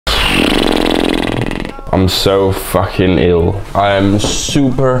I'm so fucking ill. I am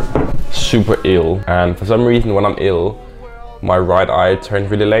super ill. And for some reason when I'm ill, my right eye turns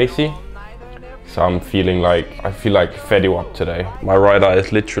really lazy. So I'm feeling like, I feel like fed you up today. My right eye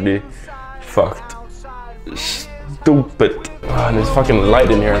is literally fucked. Stupid. Oh, and there's fucking light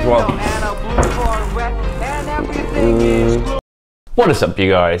in here as well. What is up,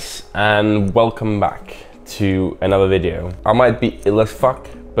 you guys? And welcome back to another video. I might be ill as fuck,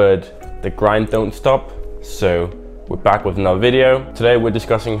 but the grind don't stop. So we're back with another video. Today we're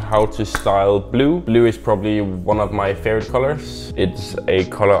discussing how to style blue. Blue is probably one of my favorite colors. It's a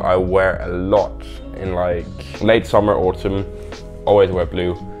color I wear a lot in like late summer, autumn. Always wear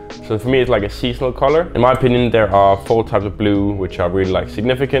blue. So for me, it's like a seasonal color. In my opinion, there are 4 types of blue, which are really like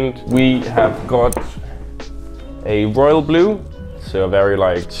significant. We have got a royal blue. So a very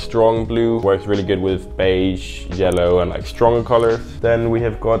like strong blue, works really good with beige, yellow and like stronger colors. Then we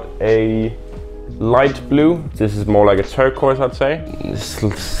have got a light blue. This is more like a turquoise, I'd say.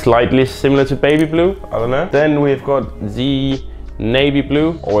 Slightly similar to baby blue, I don't know. Then we've got the navy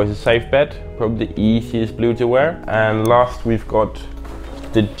blue, always a safe bet, probably the easiest blue to wear. And last we've got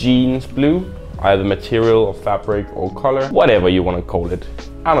the jeans blue, either material or fabric or color, whatever you want to call it.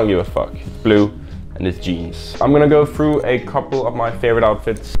 I don't give a fuck. It's blue and it's jeans. I'm gonna go through a couple of my favorite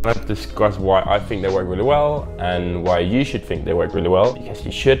outfits. Let's discuss why I think they work really well and why you should think they work really well. Because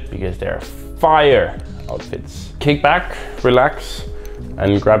you should, because they're fire outfits. Kick back, relax,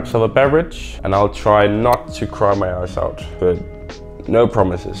 and grab yourself a beverage. And I'll try not to cry my eyes out, but no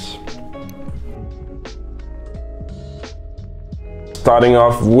promises. Starting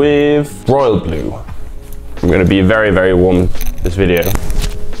off with royal blue. I'm gonna be very warm this video.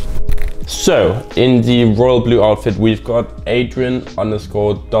 So in the royal blue outfit, we've got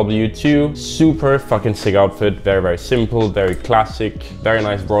Adrian_W2. Super fucking sick outfit. Very simple, very classic. Very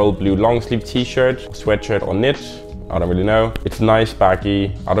nice royal blue long sleeve t-shirt, sweatshirt or knit. I don't really know. It's nice,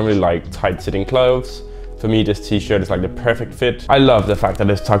 baggy. I don't really like tight sitting clothes. For me, this t-shirt is like the perfect fit. I love the fact that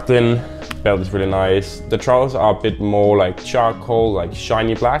it's tucked in. Belt is really nice. The trousers are a bit more like charcoal, like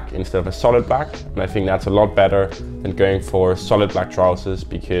shiny black instead of a solid black. And I think that's a lot better than going for solid black trousers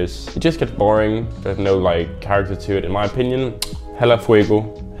because it just gets boring. There's no like character to it in my opinion. Hella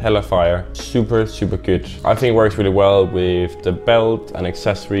fuego, hella fire. Super good. I think it works really well with the belt and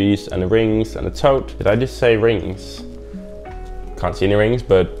accessories and the rings and the tote. Did I just say rings? Can't see any rings,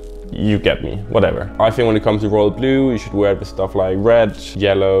 but you get me, whatever. I think when it comes to royal blue, you should wear it with stuff like red,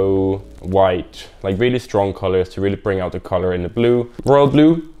 yellow, white, like really strong colors to really bring out the color in the blue. Royal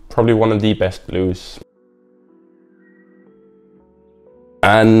blue, probably one of the best blues.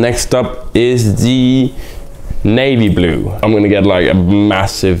 And next up is the navy blue. I'm gonna get like a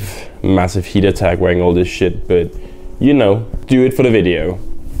massive heat attack wearing all this shit, but you know, do it for the video.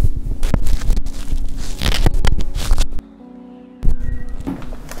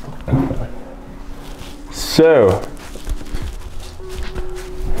 So,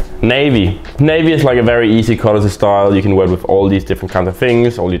 navy. Navy is like a very easy color to style. You can wear it with all these different kinds of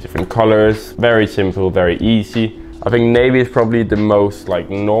things, all these different colors. Very simple, very easy. I think navy is probably the most like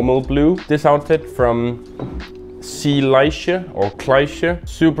normal blue. This outfit from Cleiche or Cleiche.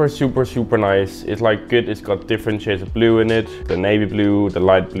 Super nice. It's like good. It's got different shades of blue in it. The navy blue, the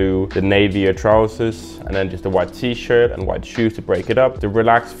light blue, the navy trousers, and then just a white t-shirt and white shoes to break it up. The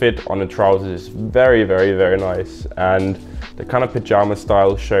relaxed fit on the trousers is very nice. And the kind of pajama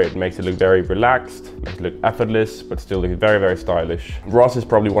style shirt makes it look very relaxed, makes it look effortless, but still look very stylish. Ross is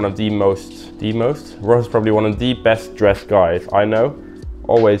probably one of Ross is probably one of the best dressed guys I know.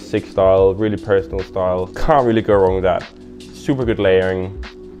 Always sick style, really personal style. Can't really go wrong with that. Super good layering.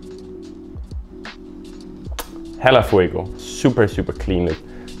 Hella fuego. Super clean look.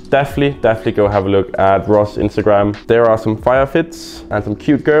 Definitely go have a look at Ross' Instagram. There are some fire fits and some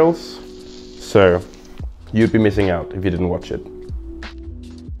cute girls. So you'd be missing out if you didn't watch it.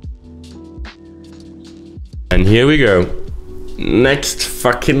 And here we go. Next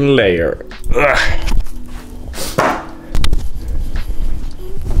fucking layer. Ugh.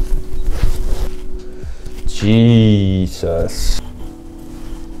 Jesus.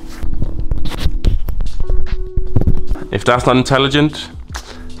 If that's not intelligent,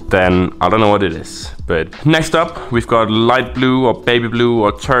 then I don't know what it is. But next up, we've got light blue or baby blue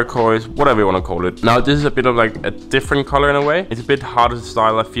or turquoise, whatever you want to call it. Now this is a bit of like a different color in a way. It's a bit harder to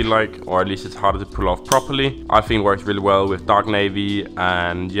style, I feel like, or at least it's harder to pull off properly. I think it works really well with dark navy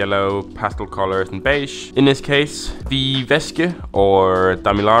and yellow, pastel colors and beige. In this case, the Veske or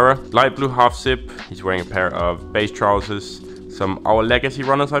Damilara, light blue half zip. He's wearing a pair of beige trousers, some Our Legacy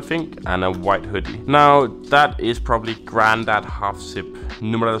runners, I think, and a white hoodie. Now, that is probably Grandad half zip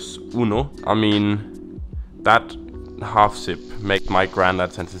numeros uno. I mean, that half zip make my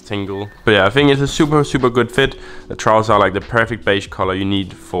granddad senses tingle. But yeah, I think it's a super good fit. The trousers are like the perfect beige color you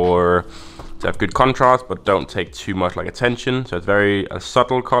need to have good contrast, but don't take too much like attention. So it's very a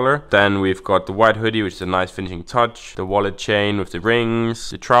subtle color. Then we've got the white hoodie, which is a nice finishing touch. The wallet chain with the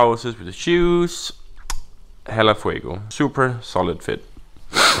rings, the trousers with the shoes. Hella fuego. Super solid fit.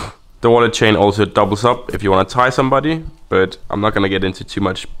 The wallet chain also doubles up if you want to tie somebody, but I'm not gonna get into too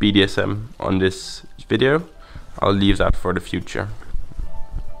much BDSM on this video. I'll leave that for the future.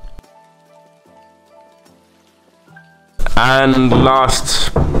 And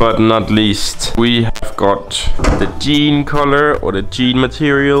last but not least, we have got the jean color or the jean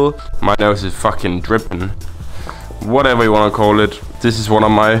material. My nose is fucking dripping. Whatever you want to call it. This is one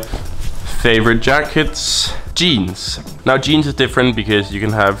of my favorite jackets. Jeans. Now jeans is different because you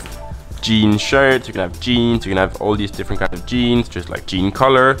can have jean shirts, you can have jeans, you can have all these different kinds of jeans, just like jean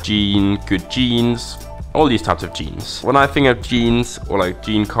color, jean, good jeans, all these types of jeans. When I think of jeans or like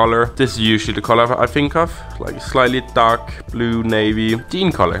jean color, this is usually the color I think of, like slightly dark blue, navy,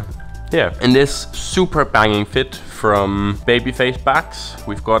 jean color. Yeah, in this super banging fit from Babyface Backs,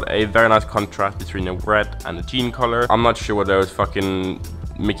 we've got a very nice contrast between the red and the jean color. I'm not sure what those fucking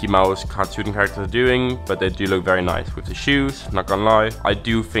Mickey Mouse cartoon characters are doing, but they do look very nice with the shoes, not gonna lie. I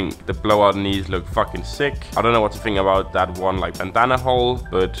do think the blowout knees look fucking sick. I don't know what to think about that one like bandana hole,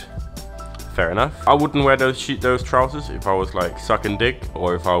 but fair enough. I wouldn't wear those trousers if I was like sucking dick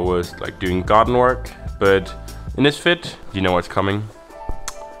or if I was like doing garden work, but in this fit, you know what's coming.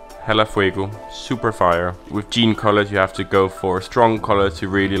 Hella fuego, super fire. With jean colors, you have to go for strong colors to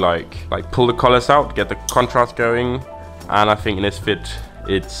really like pull the colors out, get the contrast going. And I think in this fit,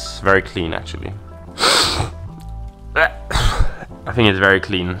 it's very clean actually. I think it's very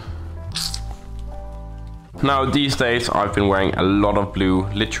clean. Now these days I've been wearing a lot of blue.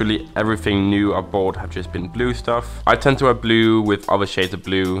 Literally everything new I bought have just been blue stuff. I tend to wear blue with other shades of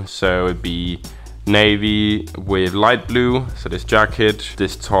blue, so it'd be navy with light blue, so this jacket,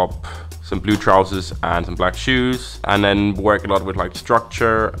 this top, some blue trousers and some black shoes, and then work a lot with like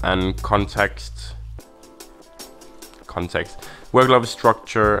structure and context. Work a lot with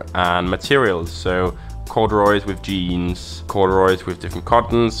structure and materials, so corduroys with jeans, corduroys with different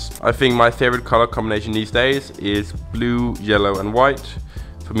cottons. I think my favorite color combination these days is blue, yellow and white.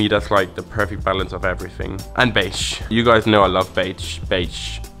 For me that's like the perfect balance of everything. And beige. You guys know I love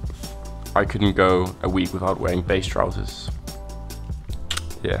beige. I couldn't go a week without wearing beige trousers.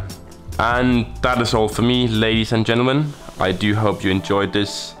 Yeah. And that is all for me, ladies and gentlemen. I do hope you enjoyed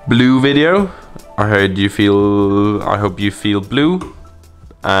this blue video. I hope you feel blue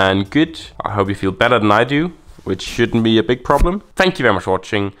and good. I hope you feel better than I do, which shouldn't be a big problem. Thank you very much for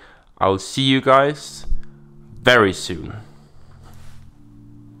watching. I will see you guys very soon.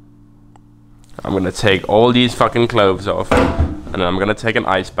 I'm gonna take all these fucking clothes off, and then I'm gonna take an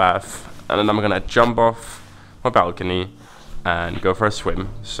ice bath, and then I'm gonna jump off my balcony and go for a swim.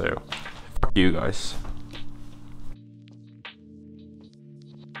 So, fuck you guys.